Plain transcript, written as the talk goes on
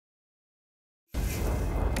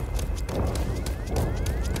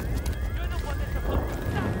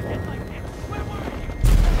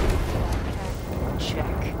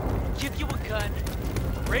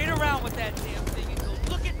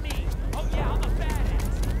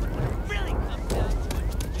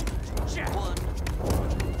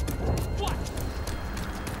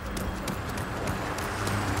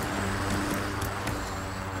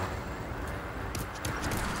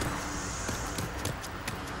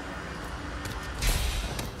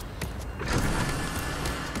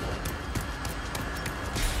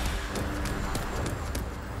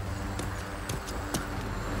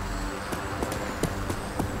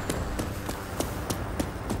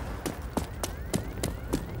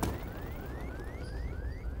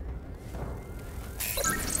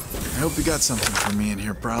hope you got something for me in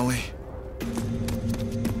here, Prowley.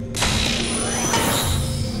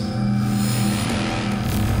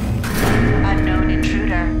 Unknown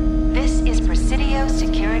intruder. This is Presidio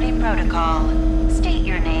Security Protocol. State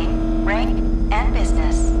your name, rank, and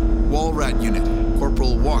business. Walrat Unit,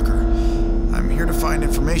 Corporal Walker. I'm here to find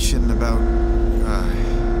information about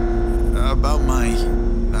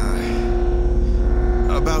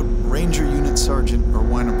Ranger Unit Sergeant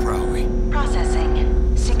Erwina Prowley.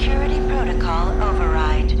 Processing. Security Protocol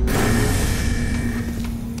override.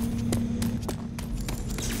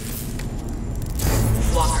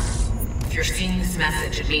 Walker, if you're seeing this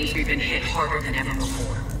message, it means we've been hit harder than ever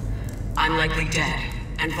before. I'm likely dead,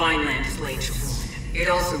 and Vineland is laid to ruin. It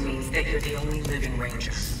also means that you're the only living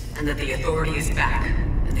Ranger, and that the Authority is back,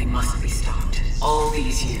 and they must be stopped. All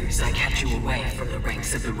these years, I kept you away from the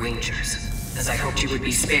ranks of the Rangers, as I hoped you would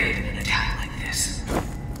be spared in an attack like this.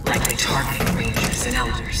 Likely targeting Rangers and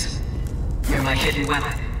Elders. You're my hidden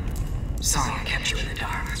weapon. Sorry I kept you in the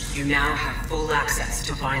dark. You now have full access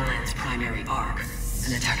to Vineland's primary arc,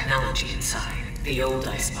 and the technology inside. The old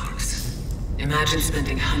icebox. Imagine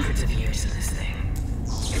spending hundreds of years in this thing.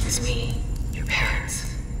 It was me, your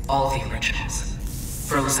parents, all the originals.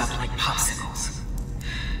 Froze up like popsicles.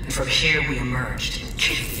 And from here we emerged and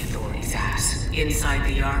kicked the Authority's ass. Inside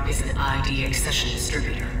the Ark is an ID accession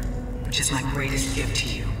distributor, which is my greatest gift to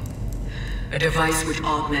you. A device which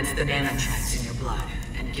augments the nanotracks in your blood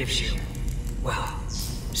and gives you, well,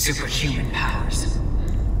 superhuman powers.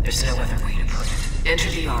 There's no other way to put it. Enter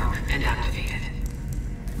the Ark and activate it.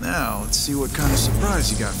 Now, let's see what kind of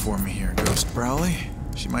surprise you got for me here, Ghost Prowley.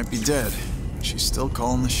 She might be dead, but she's still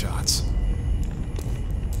calling the shots.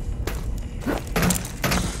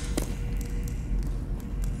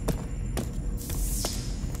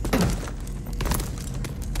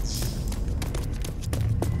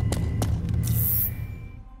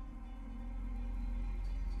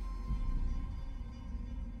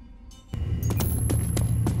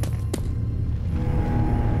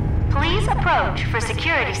 Please approach for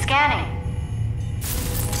security scanning.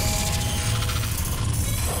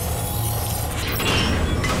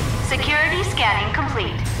 Security scanning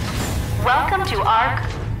complete. Welcome to ARC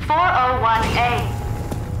 401A.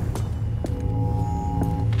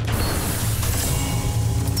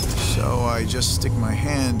 So I just stick my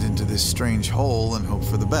hand into this strange hole and hope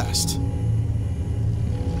for the best.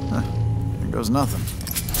 Huh, there goes nothing.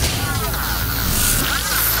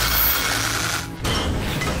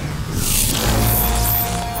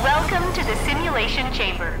 Welcome to the simulation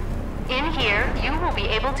chamber. In here, you will be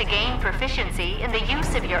able to gain proficiency in the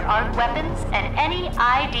use of your ARC weapons and any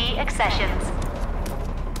ID accessions.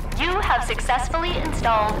 You have successfully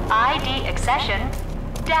installed ID accession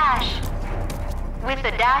Dash. With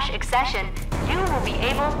the Dash accession, you will be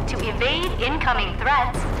able to evade incoming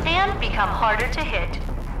threats and become harder to hit.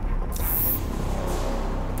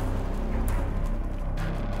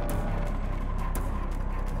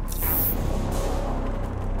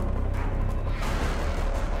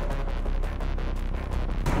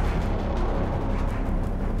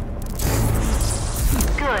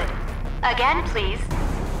 Good. Again, please.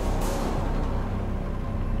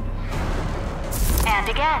 And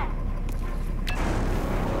again.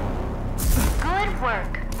 Good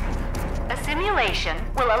work. A simulation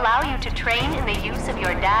will allow you to train in the use of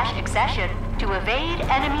your Dash accession to evade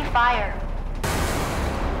enemy fire.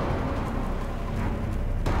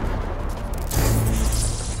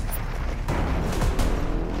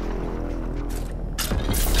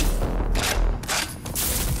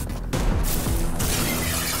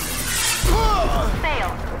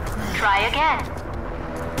 Failed. Try again.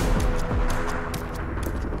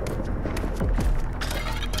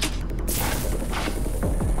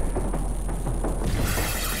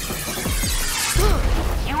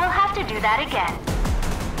 You will have to do that again.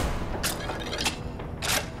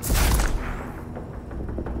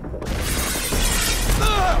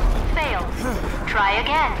 Failed. Try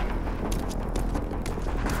again.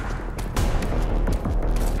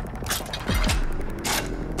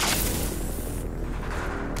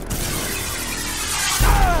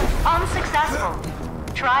 Unsuccessful.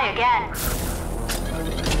 Try again.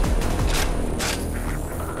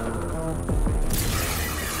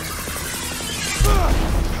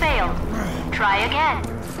 Failed. Try again.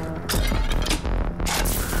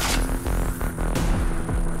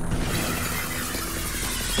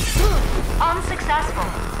 Unsuccessful.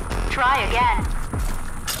 Try again.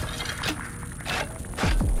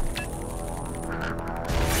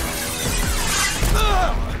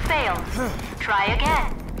 Failed. Try again.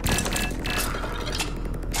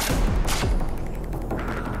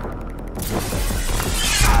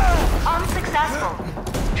 Unsuccessful.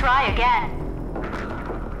 try again.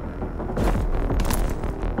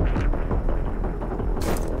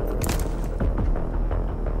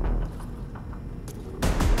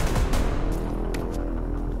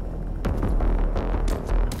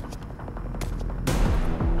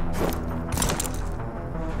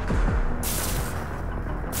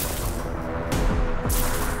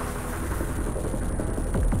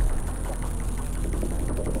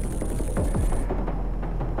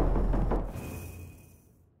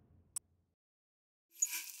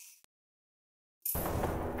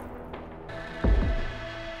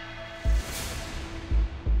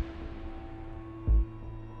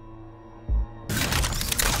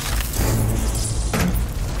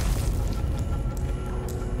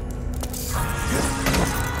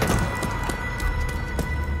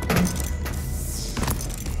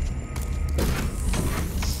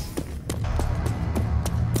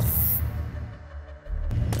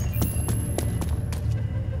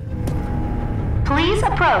 Please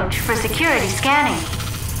approach for security scanning.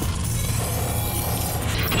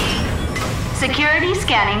 Security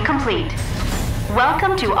scanning complete.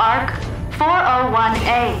 Welcome to ARC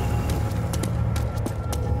 401A.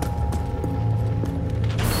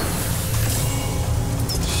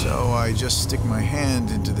 So I just stick my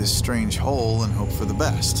hand into this strange hole and hope for the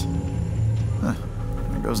best. Huh,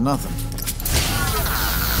 there goes nothing.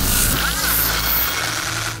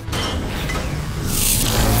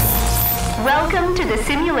 Welcome to the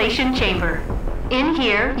simulation chamber. In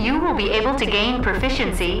here, you will be able to gain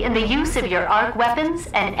proficiency in the use of your ARC weapons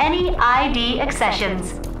and any ID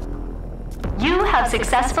accessions. You have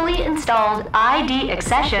successfully installed ID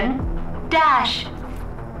accession Dash.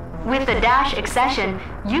 With the Dash accession,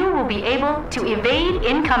 you will be able to evade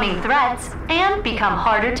incoming threats and become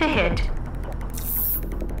harder to hit.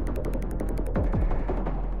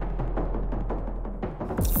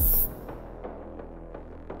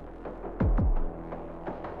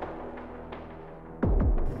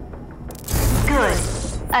 Good.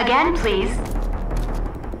 Again, please.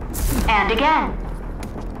 And again.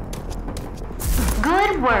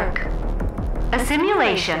 Good work. A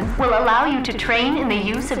simulation will allow you to train in the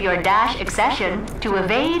use of your Dash accession to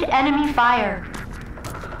evade enemy fire.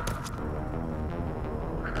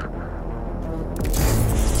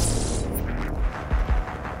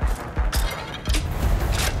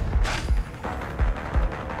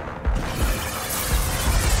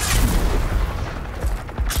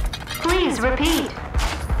 Please repeat.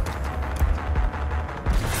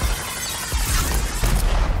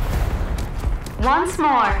 Once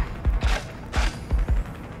more.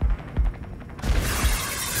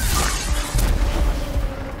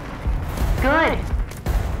 Good.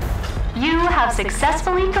 You have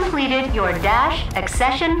successfully completed your Dash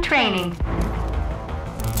accession training.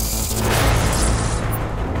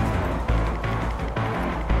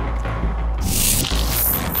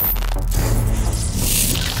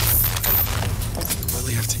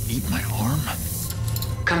 Really have to eat my arm?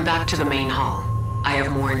 Come back to the main hall. I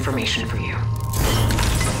have more information for you.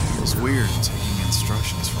 Feels weird taking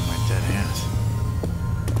instructions from my dead aunt.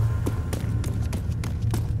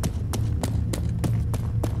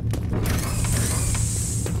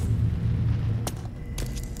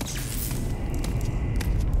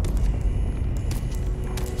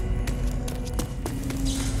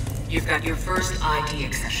 You've got your first ID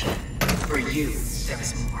accession. For you, there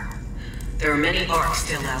is more. There are many ARCs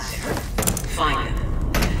still out there. Find them.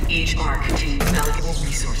 Each ARC contains valuable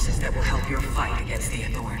resources that will help your fight against the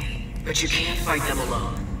Authority. But you can't fight them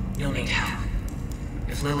alone. You'll need help.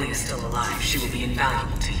 If Lily is still alive, she will be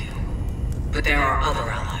invaluable to you. But there are other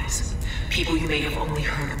allies. People you may have only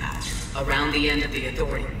heard about. Around the end of the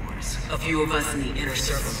Authority Wars, a few of us in the inner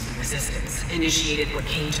circle of the Resistance initiated what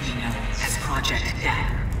came to be known as Project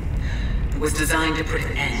Dagger. It was designed to put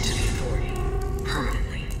an end to the Authority.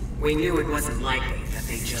 Permanently. We knew it wasn't likely that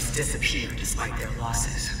they'd just disappear despite their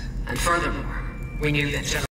losses. And furthermore, we knew that